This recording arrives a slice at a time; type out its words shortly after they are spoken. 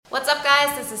What's up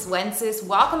guys, this is Wences.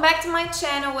 Welcome back to my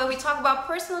channel where we talk about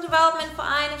personal development for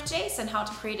INFJs and how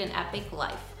to create an epic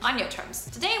life on your terms.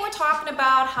 Today we're talking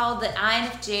about how the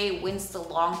INFJ wins the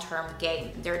long-term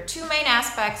game. There are two main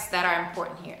aspects that are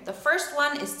important here. The first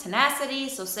one is tenacity,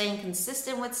 so staying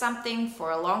consistent with something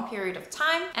for a long period of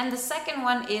time. And the second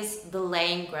one is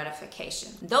delaying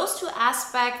gratification. Those two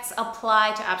aspects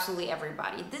apply to absolutely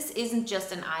everybody. This isn't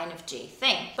just an INFJ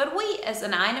thing. But we as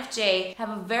an INFJ have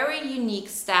a very unique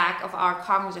stack of our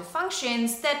cognitive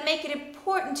functions that make it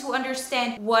important to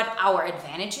understand what our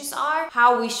advantages are,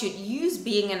 how we should use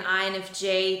being an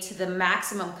INFJ to the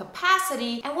maximum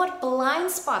capacity, and what blind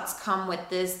spots come with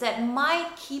this that might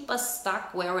keep us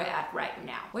stuck where we're at right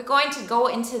now. We're going to go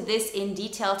into this in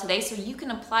detail today so you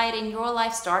can apply it in your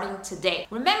life starting today.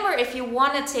 Remember, if you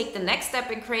want to take the next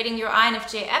step in creating your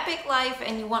INFJ epic life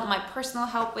and you want my personal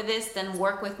help with this, then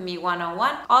work with me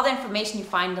one-on-one. All the information you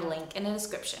find the link in the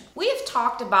description. We have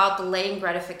talked about delaying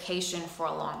gratification for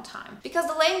a long time because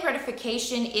delaying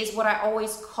gratification is what I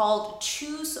always called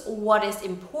choose what is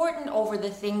important over the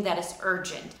thing that is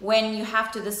urgent. When you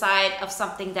have to decide of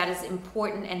something that is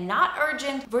important and not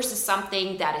urgent versus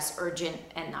something that is urgent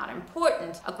and not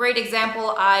important. A great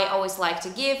example I always like to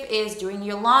give is doing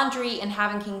your laundry and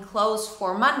having clean clothes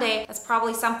for Monday. That's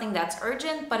probably something that's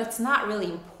urgent, but it's not really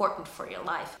important for your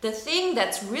life. The thing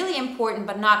that's really important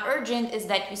but not urgent is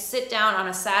that you sit down on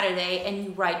a Saturday and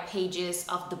you write pages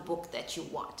of the book that you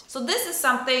want. So this is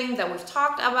something that we've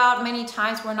talked about many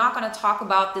times. We're not going to talk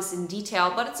about this in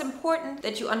detail, but it's important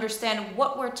that you understand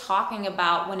what we're talking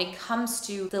about when it comes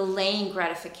to delaying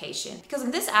gratification. Because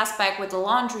in this aspect with the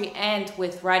laundry and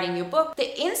with writing your book,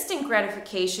 the instant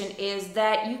gratification is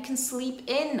that you can sleep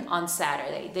in on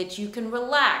Saturday, that you can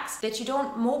relax, that you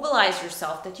don't mobilize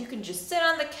yourself, that you can just sit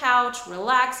on the couch,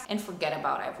 relax, and forget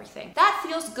about everything. That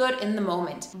feels good in the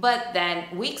moment, but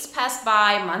then weeks pass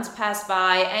by, months pass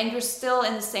by, and you're still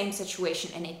in the same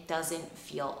situation and it doesn't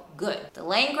feel good.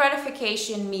 Delaying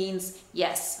gratification means,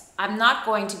 yes, I'm not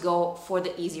going to go for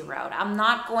the easy route. I'm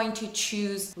not going to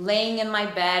choose laying in my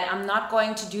bed. I'm not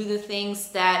going to do the things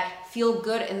that feel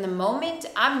good in the moment.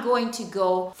 I'm going to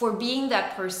go for being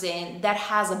that person that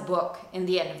has a book in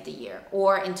the end of the year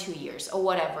or in 2 years or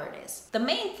whatever it is. The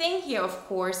main thing here, of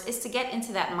course, is to get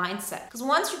into that mindset. Because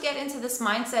once you get into this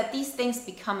mindset, these things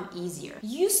become easier.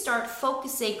 You start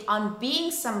focusing on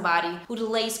being somebody who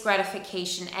delays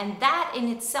gratification, and that in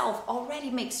itself already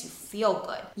makes you feel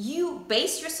good. You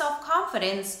base your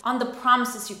self-confidence on the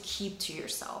promises you keep to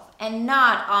yourself and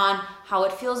not on how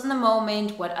it feels in the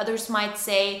moment, what others might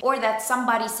say, or that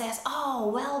somebody says,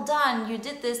 oh, well done, you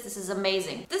did this, this is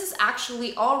amazing. This is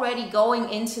actually already going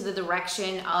into the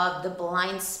direction of the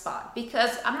blind spot,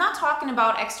 because I'm not talking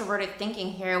about extroverted thinking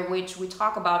here, which we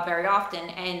talk about very often,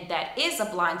 and that is a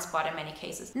blind spot in many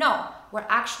cases. No, we're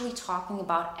actually talking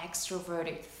about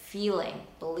extroverted feeling,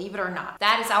 believe it or not.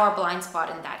 That is our blind spot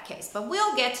in that case, but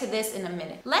we'll get to this in a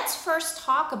minute. Let's first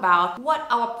talk about what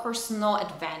our personal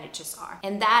advantages are,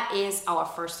 and that is our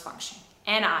first function.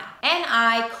 NI.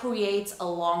 NI creates a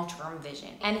long-term vision,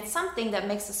 and it's something that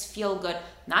makes us feel good,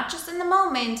 not just in the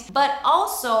moment, but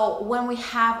also when we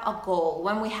have a goal,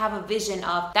 when we have a vision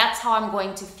of that's how I'm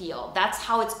going to feel, that's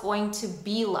how it's going to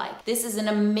be like. This is an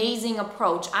amazing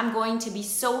approach. I'm going to be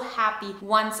so happy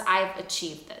once I've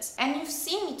achieved this. And you've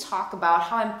seen me talk about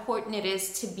how important it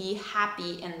is to be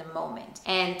happy in the moment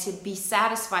and to be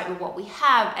satisfied with what we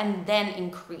have and then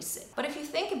increase it. But if you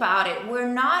think about it,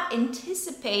 we're not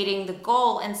anticipating the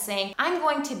goal and saying, I'm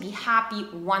going to be happy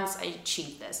once I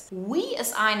achieve this. We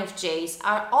as INFJs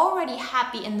are already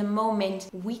happy in the moment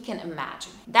we can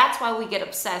imagine. That's why we get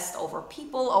obsessed over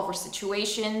people, over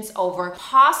situations, over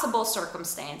possible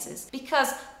circumstances,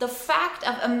 because the fact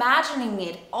of imagining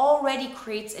it already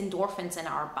creates endorphins in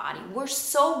our body. We're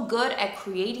so good at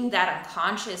creating that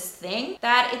unconscious thing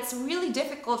that it's really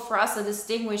difficult for us to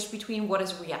distinguish between what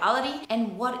is reality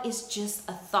and what is just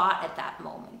a thought at that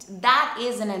moment. That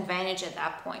is an advantage at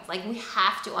that point. Like, we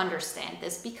have to understand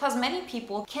this because many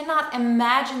people cannot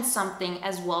imagine something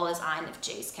as well as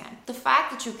INFJs can. The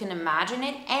fact that you can imagine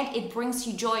it and it brings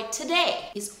you joy today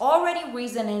is already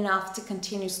reason enough to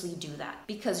continuously do that,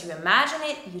 because you imagine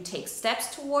it, you take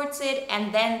steps towards it,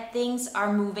 and then things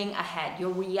are moving ahead.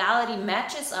 Your reality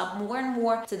matches up more and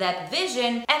more to that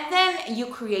vision, and then you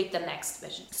create the next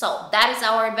vision. So that is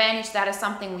our advantage. That is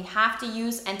something we have to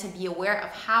use and to be aware of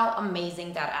how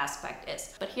amazing that aspect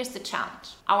is. But here's the challenge,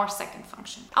 our second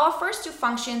function. Our first two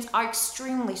functions are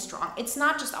extremely strong. It's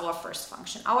not just our first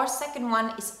function. Our second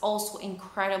one is also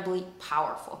incredibly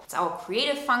powerful. It's our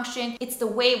creative function. It's the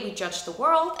way we judge the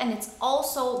world, and it's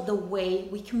also the way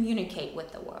we communicate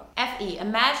with the world. FE,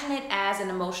 imagine it as an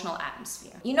emotional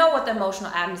atmosphere. You know what the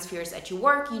emotional atmosphere is at your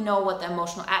work. You know what the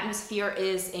emotional atmosphere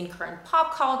is in current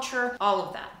pop culture, all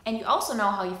of that. And you also know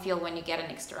how you feel when you get an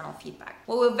external feedback.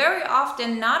 What we're very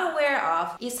often not aware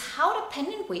of is how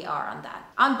dependent we are on that.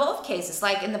 On both cases,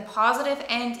 like in the positive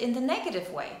and in the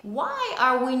negative way. Why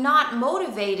are we not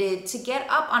motivated to get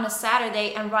up on a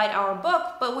Saturday and write our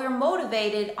book, but we're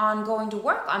motivated on going to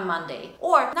work on Monday?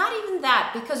 Or not even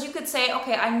that, because you could say,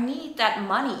 okay, I need that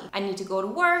money. I need to go to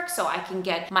work so I can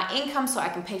get my income, so I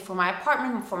can pay for my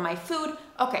apartment, for my food.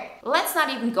 Okay, let's not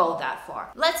even go that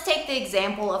far. Let's take the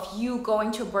example of you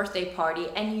going to a birthday party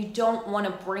and you don't want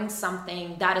to bring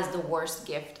something that is the worst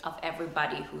gift of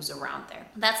everybody who's around there.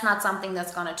 That's not something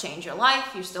that's going to change your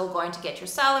life. You're still going to get your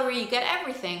salary, you get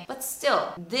everything. But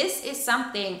still, this is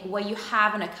something where you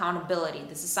have an accountability.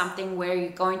 This is something where you're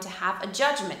going to have a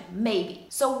judgment, maybe.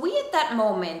 So we at that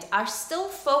moment are still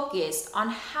focused on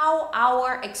how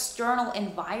our external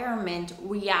environment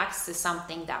reacts to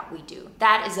something that we do.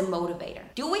 That is a motivator.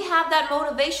 Do we have that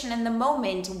motivation in the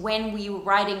moment when we were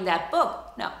writing that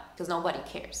book? No, because nobody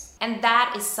cares. And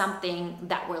that is something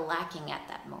that we're lacking at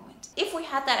that moment. If we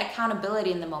had that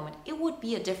accountability in the moment, it would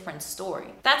be a different story.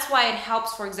 That's why it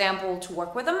helps, for example, to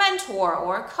work with a mentor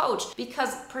or a coach,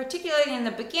 because particularly in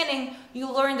the beginning,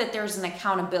 you learn that there's an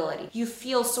accountability. You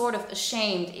feel sort of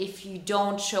ashamed if you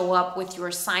don't show up with your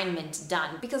assignment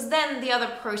done, because then the other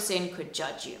person could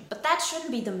judge you. But that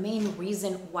shouldn't be the main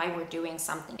reason why we're doing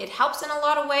something. It helps in a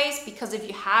lot of ways, because if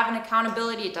you have an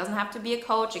accountability, it doesn't have to be a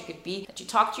coach. It could be that you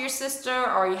talk to your sister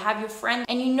or you have your friend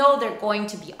and you know they're going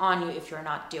to be on you if you're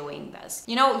not doing this.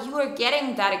 You know, you are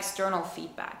getting that external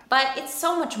feedback. But it's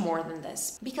so much more than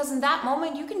this, because in that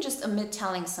moment, you can just omit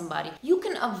telling somebody. You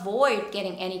can avoid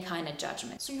getting any kind of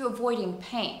judgment. So you're avoiding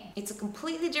pain. It's a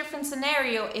completely different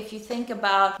scenario if you think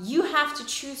about you have to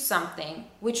choose something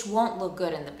which won't look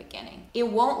good in the beginning. It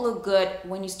won't look good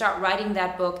when you start writing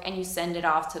that book and you send it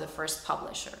off to the first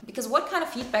publisher. Because what kind of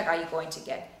feedback are you going to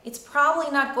get? It's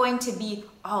probably not going to be,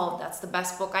 oh, that's the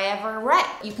best book I ever read.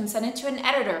 You can send it to an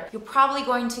editor. You're probably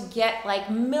going to get like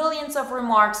millions of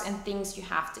remarks and things you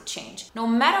have to change. No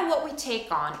matter what we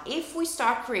take on, if we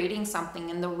start creating something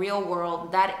in the real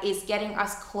world that is getting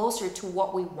us closer to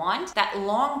what we want, that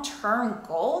long-term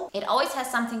goal, it always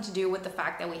has something to do with the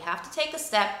fact that we have to take a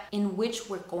step in which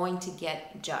we're going to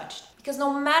get judged. Because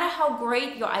no matter how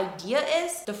great your idea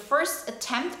is, the first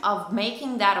attempt of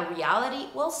making that a reality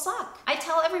will suck. I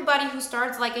tell everybody who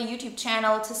starts like a YouTube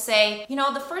channel to say, you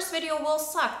know, the first video will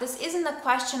suck. This isn't a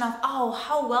question of, oh,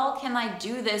 how well can I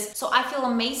do this so I feel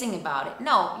amazing about it.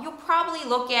 No, you'll probably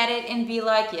look at it and be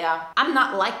like, yeah, I'm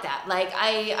not like that. Like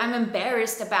I'm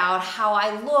embarrassed about how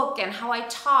I look and how I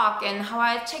talk and how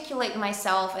I articulate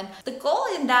myself. And the goal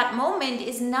in that moment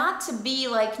is not to be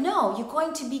like, no, you're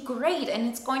going to be great and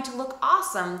it's going to look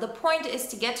awesome. The point is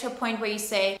to get to a point where you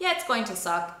say, yeah, it's going to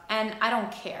suck and I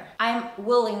don't care. I'm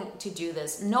willing to do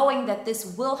this, knowing that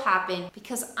this will happen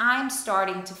because I'm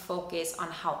starting to focus on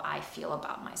how I feel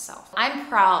about myself. I'm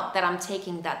proud that I'm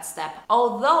taking that step,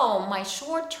 although my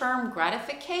short-term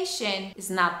gratification is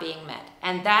not being met.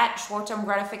 And that short-term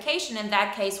gratification in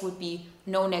that case would be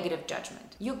no negative judgment.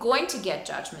 You're going to get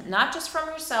judgment, not just from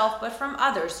yourself, but from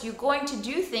others. You're going to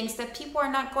do things that people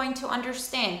are not going to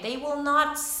understand. They will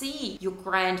not see your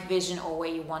grand vision or where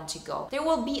you want to go. There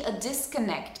will be a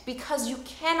disconnect because you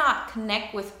cannot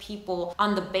connect with people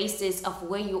on the basis of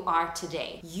where you are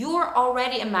today. You're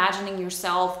already imagining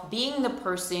yourself being the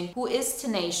person who is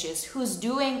tenacious, who's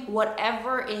doing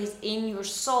whatever is in your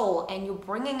soul, and you're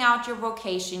bringing out your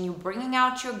vocation, you're bringing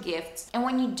out your gifts. And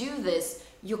when you do this,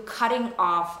 you're cutting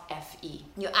off FE.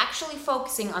 You're actually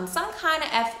focusing on some kind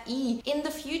of FE in the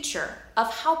future of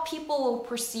how people will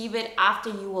perceive it after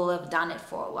you will have done it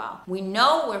for a while. We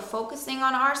know we're focusing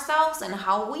on ourselves and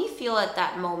how we feel at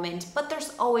that moment, but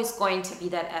there's always going to be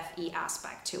that FE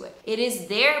aspect to it. It is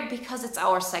there because it's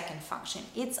our second function.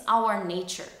 It's our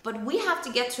nature. But we have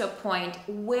to get to a point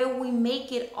where we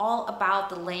make it all about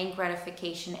delaying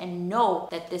gratification and know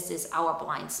that this is our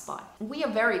blind spot. We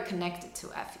are very connected to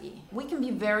FE. We can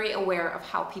be very aware of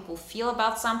how people feel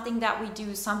about something that we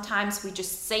do. Sometimes we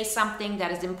just say something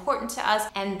that is important to us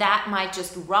and that might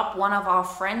just rub one of our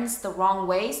friends the wrong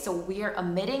way, so we're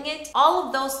omitting it. All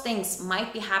of those things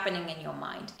might be happening in your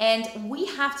mind. And we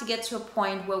have to get to a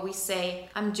point where we say,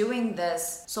 I'm doing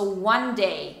this so one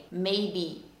day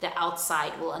maybe the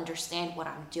outside will understand what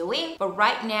I'm doing. But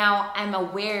right now, I'm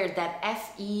aware that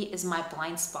FE is my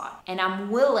blind spot. And I'm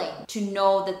willing to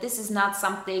know that this is not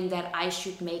something that I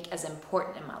should make as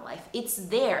important in my life. It's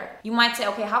there. You might say,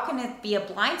 okay, how can it be a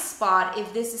blind spot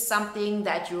if this is something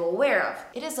that you're aware of?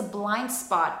 It is a blind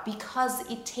spot because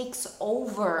it takes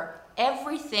over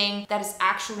everything that is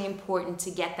actually important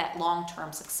to get that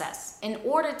long-term success. In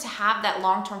order to have that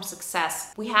long-term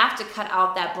success, we have to cut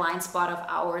out that blind spot of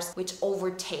ours, which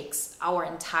overtakes our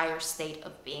entire state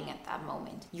of being at that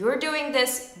moment. You're doing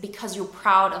this because you're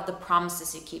proud of the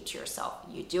promises you keep to yourself.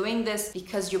 You're doing this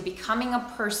because you're becoming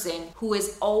a person who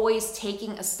is always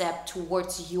taking a step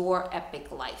towards your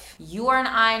epic life. You are an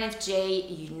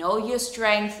INFJ, you know your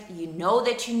strength, you know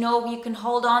that you can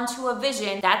hold on to a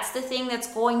vision. That's the thing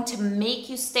that's going to make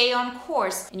you stay on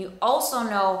course. And you also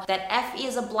know that FE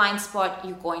is a blind spot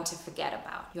you're going to forget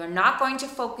about. You're not going to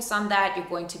focus on that. You're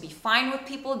going to be fine with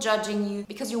people judging you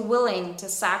because you're willing to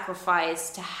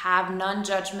sacrifice to have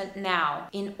non-judgment now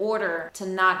in order to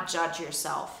not judge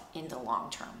yourself in the long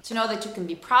term. To know that you can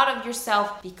be proud of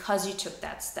yourself because you took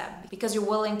that step, because you're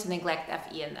willing to neglect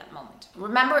FE in that moment.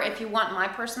 Remember, if you want my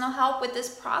personal help with this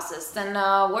process, then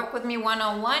work with me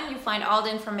one-on-one. You find all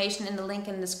the information in the link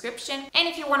in the description. And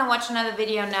if you want to watch another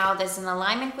video now that's in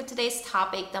alignment with today's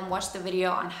topic, then watch the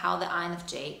video on how the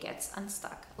INFJ gets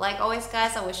unstuck. Like always,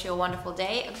 guys, I wish you a wonderful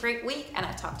day, a great week, and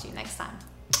I'll talk to you next time.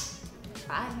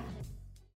 Bye.